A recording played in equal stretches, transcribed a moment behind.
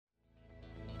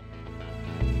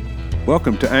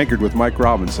Welcome to Anchored with Mike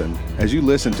Robinson. As you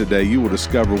listen today, you will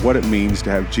discover what it means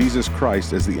to have Jesus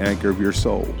Christ as the anchor of your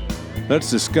soul. Let's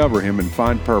discover Him and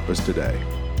find purpose today.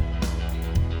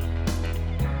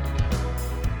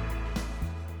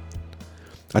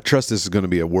 I trust this is going to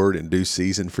be a word in due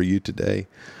season for you today.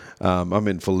 I'm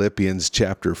in Philippians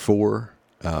chapter 4.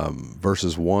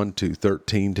 Verses 1 to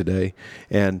 13 today.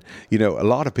 And, a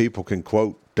lot of people can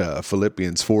quote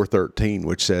Philippians 4:13,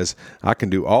 which says, I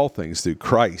can do all things through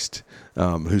Christ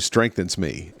who strengthens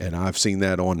me. And I've seen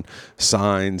that on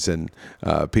signs, and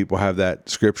people have that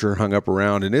scripture hung up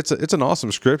around. And it's an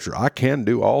awesome scripture. I can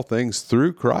do all things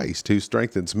through Christ who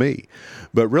strengthens me.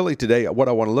 But really today, what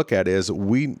I want to look at is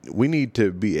we need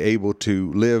to be able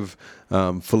to live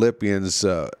Philippians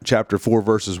chapter 4,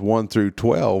 verses 1 through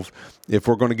 12, if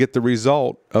we're going to get the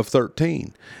result of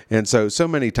 13. And so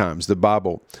many times the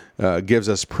Bible gives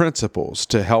us principles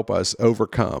to help us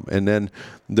overcome. And then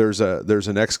there's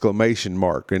an exclamation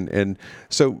mark. And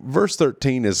so verse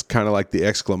 13 is kind of like the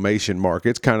exclamation mark.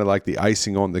 It's kind of like the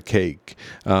icing on the cake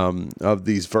of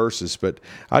these verses. But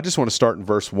I just want to start in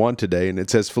verse 1 today. And it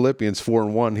says Philippians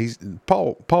 4:1.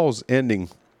 Paul's ending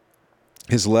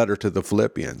his letter to the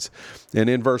Philippians. And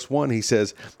in verse 1, he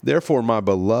says, Therefore, my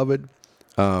beloved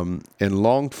and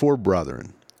longed for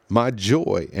brethren, my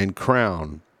joy and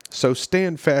crown, so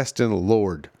stand fast in the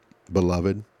Lord,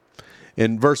 beloved.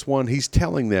 In verse 1, he's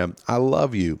telling them, I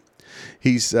love you.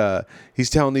 He's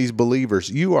telling these believers,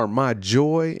 you are my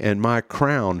joy and my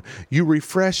crown. You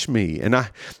refresh me. And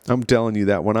I'm telling you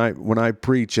that when I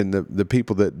preach, and the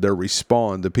people that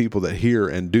respond, the people that hear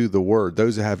and do the word,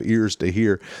 those that have ears to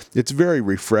hear, it's very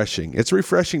refreshing. It's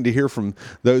refreshing to hear from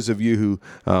those of you who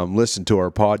listen to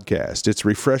our podcast. It's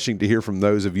refreshing to hear from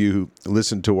those of you who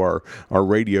listen to our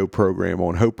radio program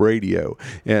on Hope Radio.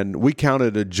 And we count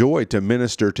it a joy to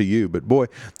minister to you. But boy,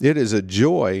 it is a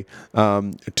joy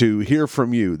to hear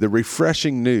from you, the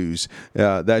refreshing news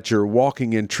that you're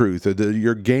walking in truth, that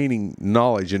you're gaining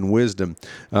knowledge and wisdom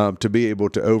to be able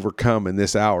to overcome in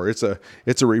this hour. It's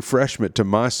a refreshment to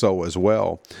my soul as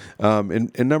well.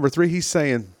 And number 3, he's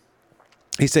saying,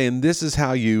 this is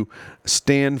how you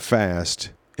stand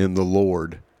fast in the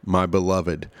Lord, my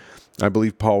beloved. I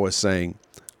believe Paul was saying,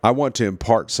 I want to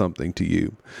impart something to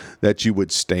you that you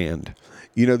would stand.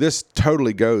 This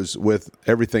totally goes with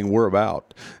everything we're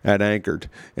about at Anchored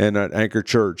and at Anchor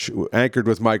Church. Anchored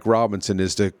with Mike Robinson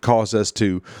is to cause us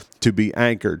to be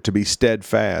anchored, to be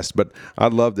steadfast. But I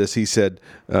love this. He said,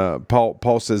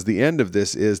 Paul says, the end of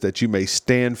this is that you may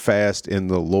stand fast in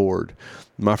the Lord.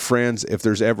 My friends, if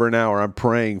there's ever an hour I'm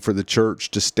praying for the church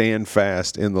to stand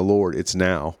fast in the Lord, it's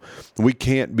now. We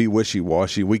can't be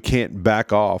wishy-washy. We can't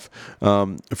back off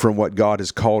from what God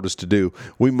has called us to do.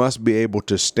 We must be able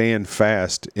to stand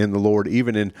fast in the Lord,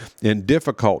 even in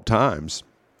difficult times.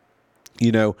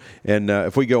 And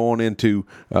if we go on into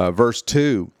verse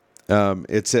 2,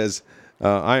 it says,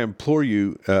 I implore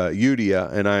you,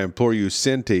 Euodia, and I implore you,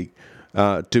 Syntyche,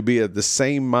 to be of the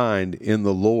same mind in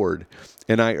the Lord.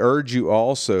 And I urge you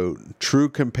also, true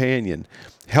companion,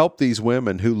 help these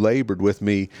women who labored with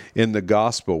me in the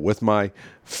gospel, with my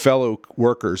fellow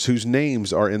workers whose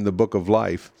names are in the book of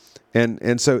life.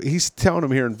 And so he's telling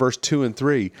them here in verse 2 and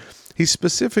 3, he's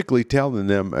specifically telling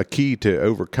them a key to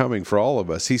overcoming for all of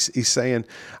us. He's saying,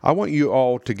 I want you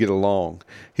all to get along.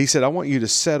 He said, I want you to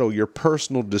settle your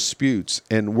personal disputes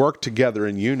and work together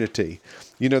in unity.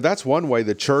 That's one way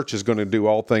the church is going to do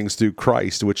all things through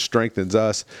Christ, which strengthens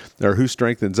us, or who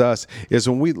strengthens us, is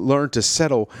when we learn to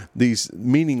settle these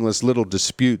meaningless little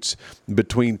disputes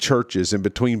between churches and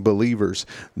between believers,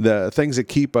 the things that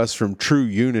keep us from true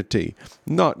unity.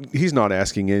 He's not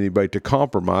asking anybody to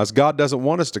compromise. God doesn't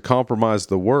want us to compromise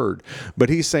the word, but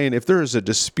he's saying if there is a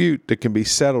dispute that can be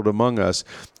settled among us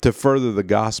to further the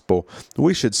gospel,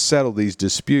 we should settle these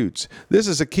disputes. This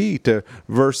is a key to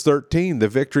verse 13, the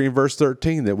victory in verse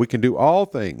 13, that we can do all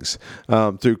things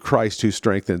through Christ who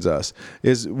strengthens us,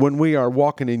 is when we are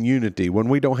walking in unity, when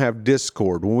we don't have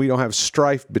discord, when we don't have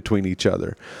strife between each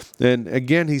other. And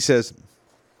again, he says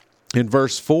in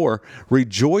verse 4,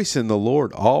 rejoice in the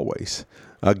Lord always.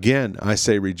 Again, I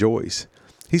say rejoice.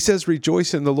 He says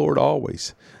rejoice in the Lord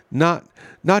always, not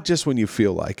just when you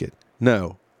feel like it.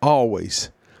 No,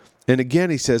 always. And again,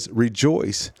 he says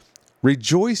rejoice.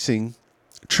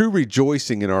 True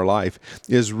rejoicing in our life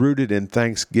is rooted in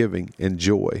thanksgiving and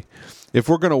joy. If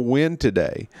we're going to win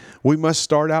today, we must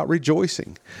start out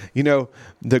rejoicing.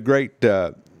 The great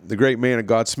the great man of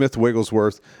God, Smith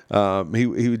Wigglesworth,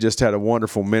 he just had a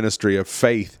wonderful ministry of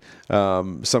faith.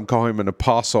 Some call him an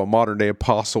apostle, a modern day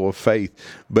apostle of faith.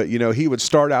 But, he would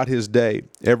start out his day,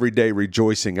 every day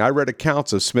rejoicing. I read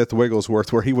accounts of Smith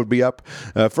Wigglesworth where he would be up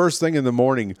first thing in the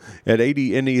morning at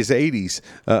 80, in his 80s,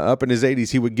 up in his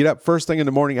 80s. He would get up first thing in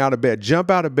the morning out of bed,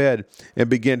 jump out of bed, and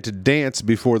begin to dance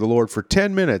before the Lord for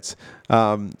 10 minutes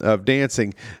of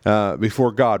dancing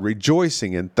before God,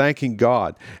 rejoicing and thanking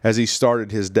God as he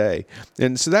started his day.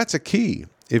 And so that's a key.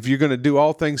 If you're going to do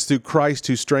all things through Christ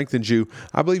who strengthens you,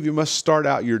 I believe you must start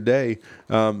out your day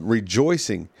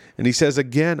rejoicing. And he says,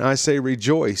 again, I say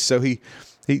rejoice. So he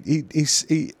makes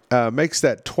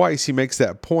that twice. He makes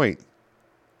that point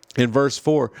in verse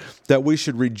 4 that we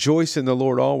should rejoice in the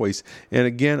Lord always. And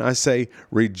again, I say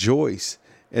rejoice.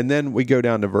 And then we go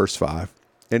down to verse 5.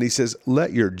 And he says,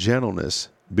 let your gentleness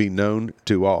be known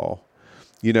to all.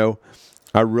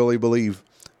 I really believe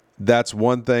that's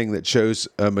one thing that shows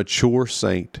a mature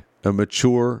saint, a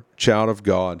mature child of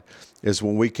God, is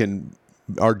when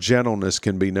our gentleness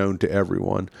can be known to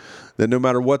everyone. That no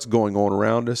matter what's going on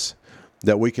around us,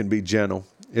 that we can be gentle.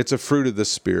 It's a fruit of the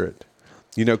Spirit.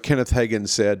 Kenneth Hagin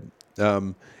said,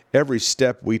 every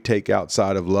step we take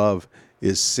outside of love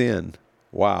is sin.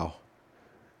 Wow.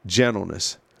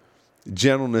 Gentleness.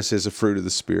 Gentleness is a fruit of the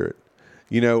Spirit.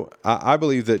 I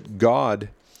believe that God,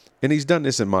 and he's done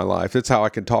this in my life. That's how I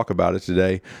can talk about it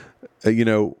today.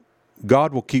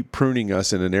 God will keep pruning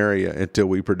us in an area until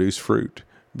we produce fruit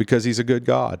because he's a good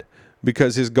God.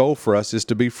 Because his goal for us is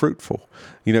to be fruitful.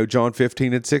 John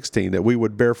 15:16, that we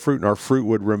would bear fruit and our fruit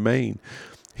would remain.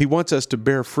 He wants us to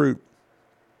bear fruit.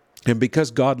 And because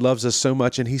God loves us so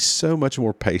much, and he's so much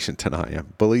more patient than I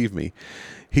am, believe me,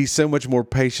 he's so much more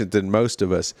patient than most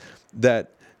of us,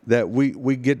 that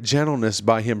we get gentleness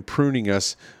by him pruning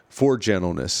us for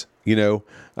gentleness.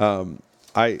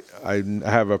 I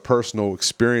have a personal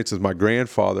experience with my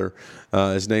grandfather.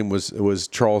 His name was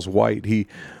Charles White. He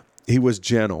was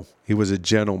gentle. He was a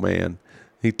gentle man.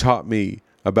 He taught me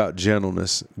about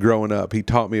gentleness growing up. He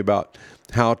taught me about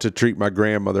how to treat my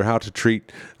grandmother, how to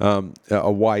treat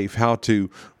a wife, how to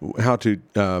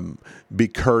be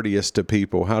courteous to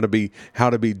people, how to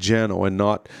be gentle and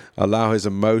not allow his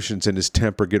emotions and his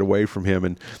temper get away from him.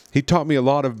 And he taught me a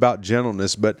lot about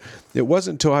gentleness. But it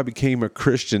wasn't until I became a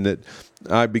Christian that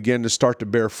I began to start to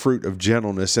bear fruit of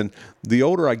gentleness. And the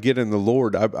older I get in the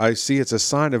Lord, I see it's a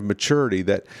sign of maturity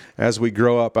that as we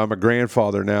grow up, I'm a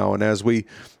grandfather now, and as we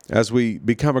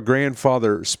become a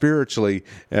grandfather spiritually,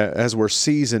 as we're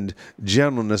seasoned,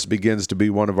 gentleness begins to be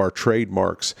one of our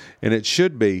trademarks. And it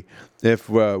should be. If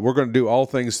we're going to do all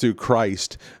things through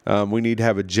Christ, we need to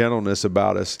have a gentleness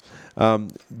about us.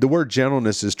 The word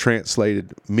gentleness is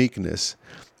translated meekness.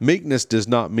 Meekness does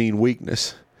not mean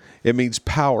weakness. It means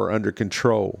power under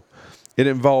control. It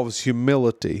involves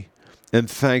humility and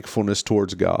thankfulness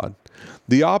towards God.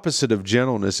 The opposite of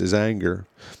gentleness is anger.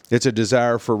 It's a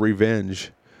desire for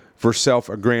revenge, for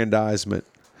self-aggrandizement,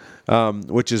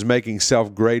 which is making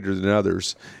self greater than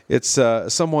others. It's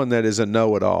someone that is a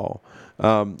know-it-all.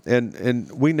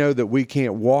 And we know that we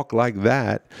can't walk like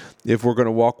that if we're going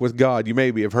to walk with God. You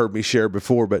maybe have heard me share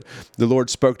before, but the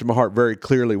Lord spoke to my heart very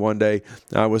clearly one day.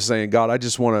 I was saying, God, I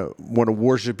just want to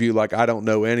worship you like I don't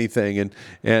know anything.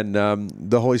 And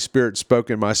the Holy Spirit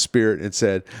spoke in my spirit and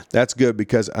said, that's good,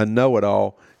 because a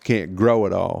know-it-all can't grow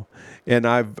at all. And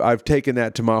I've taken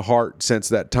that to my heart since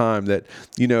that time, that,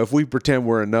 if we pretend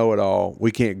we're a know-it-all,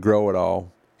 we can't grow at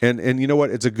all. And you know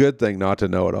what? It's a good thing not to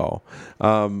know it all.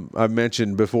 I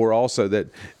mentioned before also that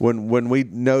when we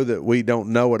know that we don't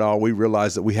know it all, we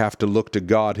realize that we have to look to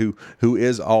God who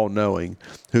is all-knowing,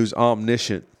 who's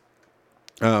omniscient.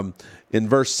 In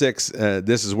verse 6,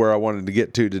 this is where I wanted to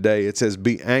get to today. It says,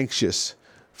 be anxious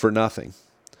for nothing.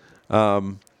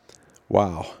 Wow.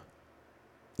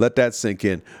 Let that sink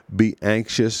in. Be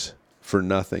anxious for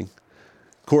nothing.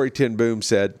 Corrie ten Boom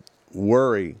said,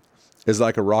 worry is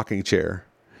like a rocking chair.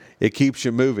 It keeps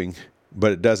you moving,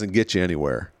 but it doesn't get you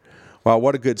anywhere. Wow,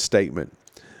 what a good statement.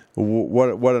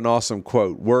 What an awesome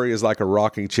quote. Worry is like a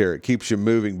rocking chair. It keeps you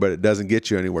moving, but it doesn't get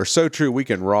you anywhere. So true. We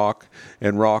can rock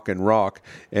and rock and rock,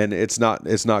 and it's not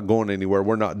going anywhere.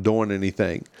 We're not doing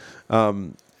anything.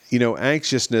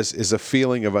 Anxiousness is a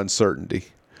feeling of uncertainty.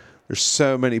 There's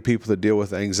so many people that deal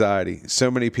with anxiety,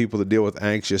 so many people that deal with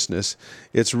anxiousness.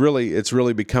 It's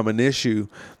really become an issue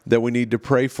that we need to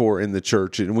pray for in the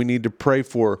church, and we need to pray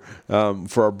for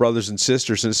our brothers and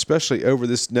sisters, and especially over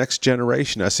this next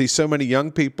generation. I see so many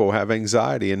young people have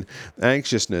anxiety and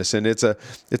anxiousness, and it's a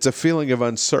feeling of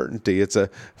uncertainty. It's a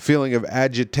feeling of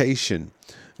agitation,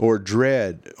 or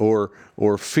dread, or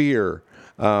fear.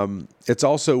 It's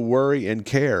also worry and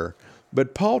care.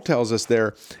 But Paul tells us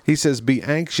there, he says, be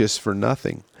anxious for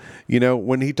nothing.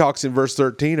 When he talks in verse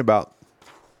 13 about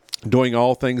doing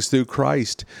all things through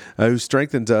Christ, who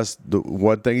strengthens us, the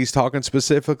one thing he's talking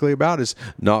specifically about is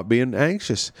not being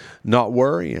anxious, not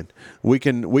worrying. We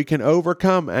can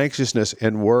overcome anxiousness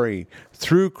and worry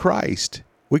through Christ.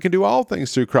 We can do all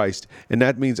things through Christ, and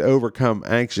that means overcome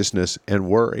anxiousness and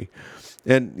worry.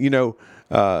 And,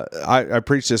 I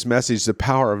preach this message, the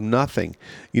power of nothing.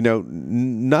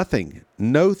 Nothing,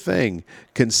 no thing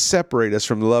can separate us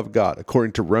from the love of God,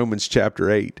 according to Romans chapter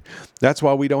 8. That's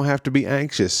why we don't have to be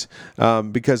anxious,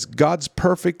 because God's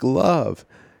perfect love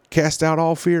casts out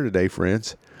all fear today,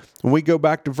 friends. When we go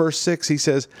back to verse 6, he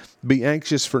says, be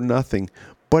anxious for nothing,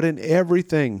 but in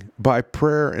everything by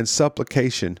prayer and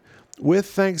supplication, with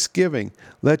thanksgiving,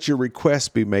 let your requests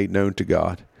be made known to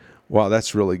God. Wow,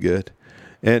 that's really good.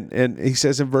 And he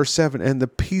says in verse 7, and the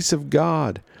peace of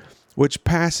God, which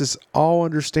passes all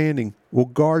understanding, will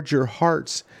guard your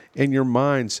hearts and your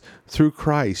minds through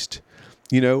Christ.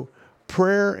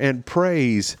 Prayer and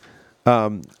praise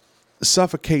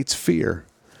suffocates fear.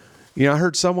 I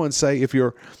heard someone say, if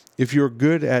you're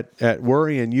good at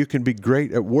worrying, you can be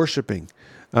great at worshiping.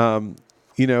 That's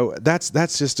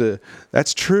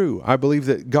true. I believe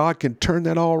that God can turn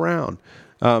that all around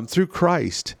through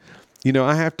Christ.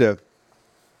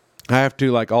 I have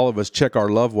to, like all of us, check our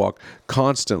love walk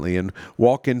constantly and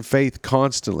walk in faith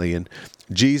constantly. And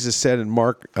Jesus said in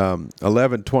Mark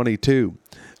 11:22,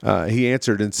 he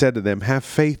answered and said to them, have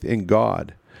faith in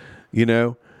God. We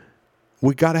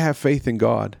got to have faith in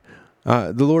God.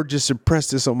 The Lord just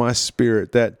impressed this on my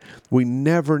spirit that we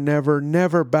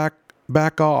never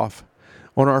back off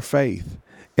on our faith.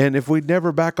 And if we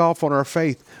never back off on our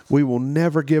faith, we will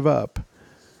never give up.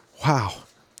 Wow.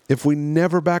 If we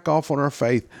never back off on our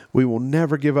faith, we will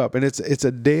never give up. And it's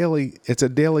a daily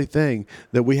thing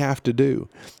that we have to do.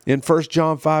 In 1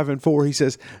 John 5:4, he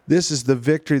says, this is the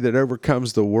victory that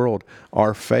overcomes the world,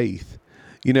 our faith.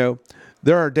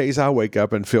 There are days I wake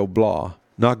up and feel blah,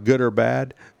 not good or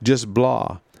bad, just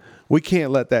blah. We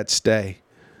can't let that stay.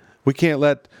 We can't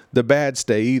let the bad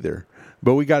stay either.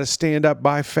 But we got to stand up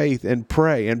by faith and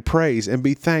pray and praise and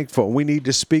be thankful. We need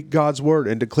to speak God's word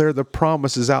and declare the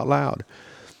promises out loud.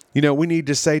 We need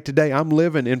to say today, I'm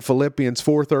living in Philippians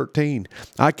 4:13.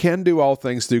 I can do all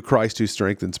things through Christ who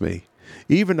strengthens me.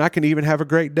 I can even have a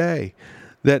great day.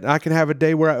 That I can have a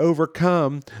day where I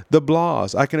overcome the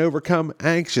blahs. I can overcome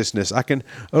anxiousness. I can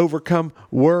overcome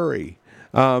worry.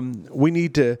 We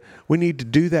need to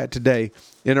do that today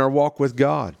in our walk with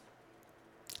God.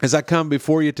 As I come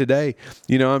before you today,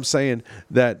 I'm saying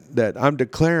that I'm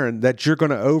declaring that you're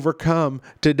going to overcome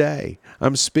today.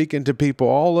 I'm speaking to people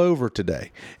all over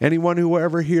today. Anyone who will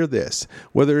ever hear this,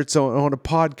 whether it's on a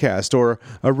podcast or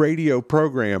a radio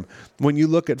program, when you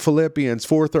look at Philippians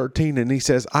 4:13 and he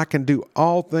says, I can do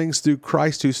all things through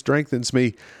Christ who strengthens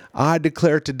me, I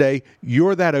declare today,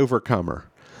 you're that overcomer.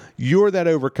 You're that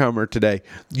overcomer today.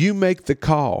 You make the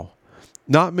call,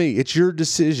 not me. It's your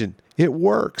decision. It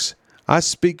works. I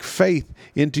speak faith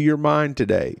into your mind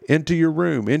today, into your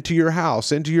room, into your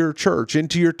house, into your church,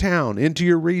 into your town, into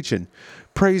your region.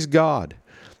 Praise God.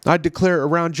 I declare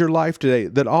around your life today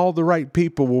that all the right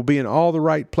people will be in all the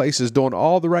right places, doing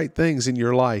all the right things in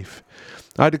your life.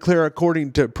 I declare,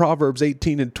 according to Proverbs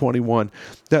 18:21,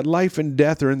 that life and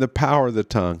death are in the power of the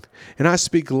tongue. And I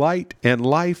speak light and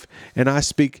life, and I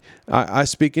speak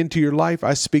into your life.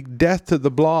 I speak death to the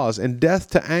blahs and death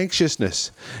to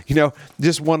anxiousness.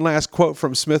 Just one last quote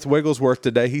from Smith Wigglesworth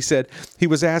today. He said, he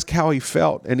was asked how he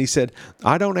felt, and he said,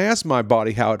 I don't ask my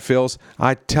body how it feels,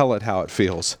 I tell it how it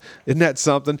feels. Isn't that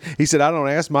something? He said, I don't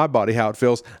ask my body how it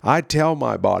feels, I tell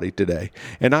my body today.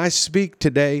 And I speak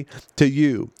today to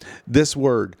you this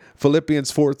word,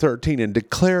 Philippians 4:13, and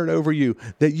declare it over you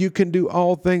that you can do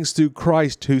all things through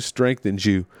Christ who strengthens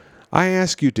you. I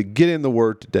ask you to get in the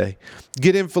word today.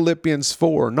 Get in Philippians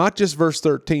 4, not just verse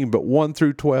 13, but 1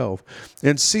 through 12,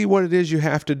 and see what it is you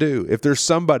have to do. If there's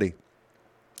somebody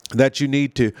that you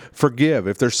need to forgive,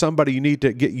 if there's somebody you need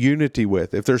to get unity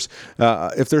with, if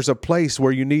there's a place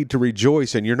where you need to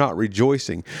rejoice and you're not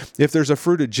rejoicing, if there's a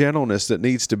fruit of gentleness that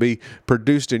needs to be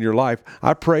produced in your life,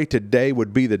 I pray today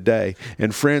would be the day.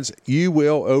 And friends, you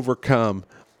will overcome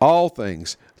all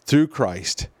things through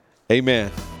Christ. Amen.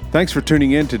 Thanks for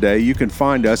tuning in today. You can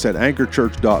find us at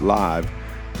anchorchurch.live.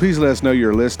 Please let us know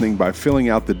you're listening by filling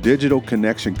out the digital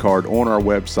connection card on our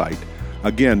website.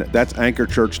 Again, that's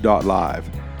anchorchurch.live.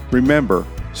 Remember,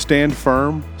 stand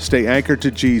firm, stay anchored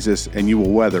to Jesus, and you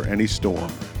will weather any storm.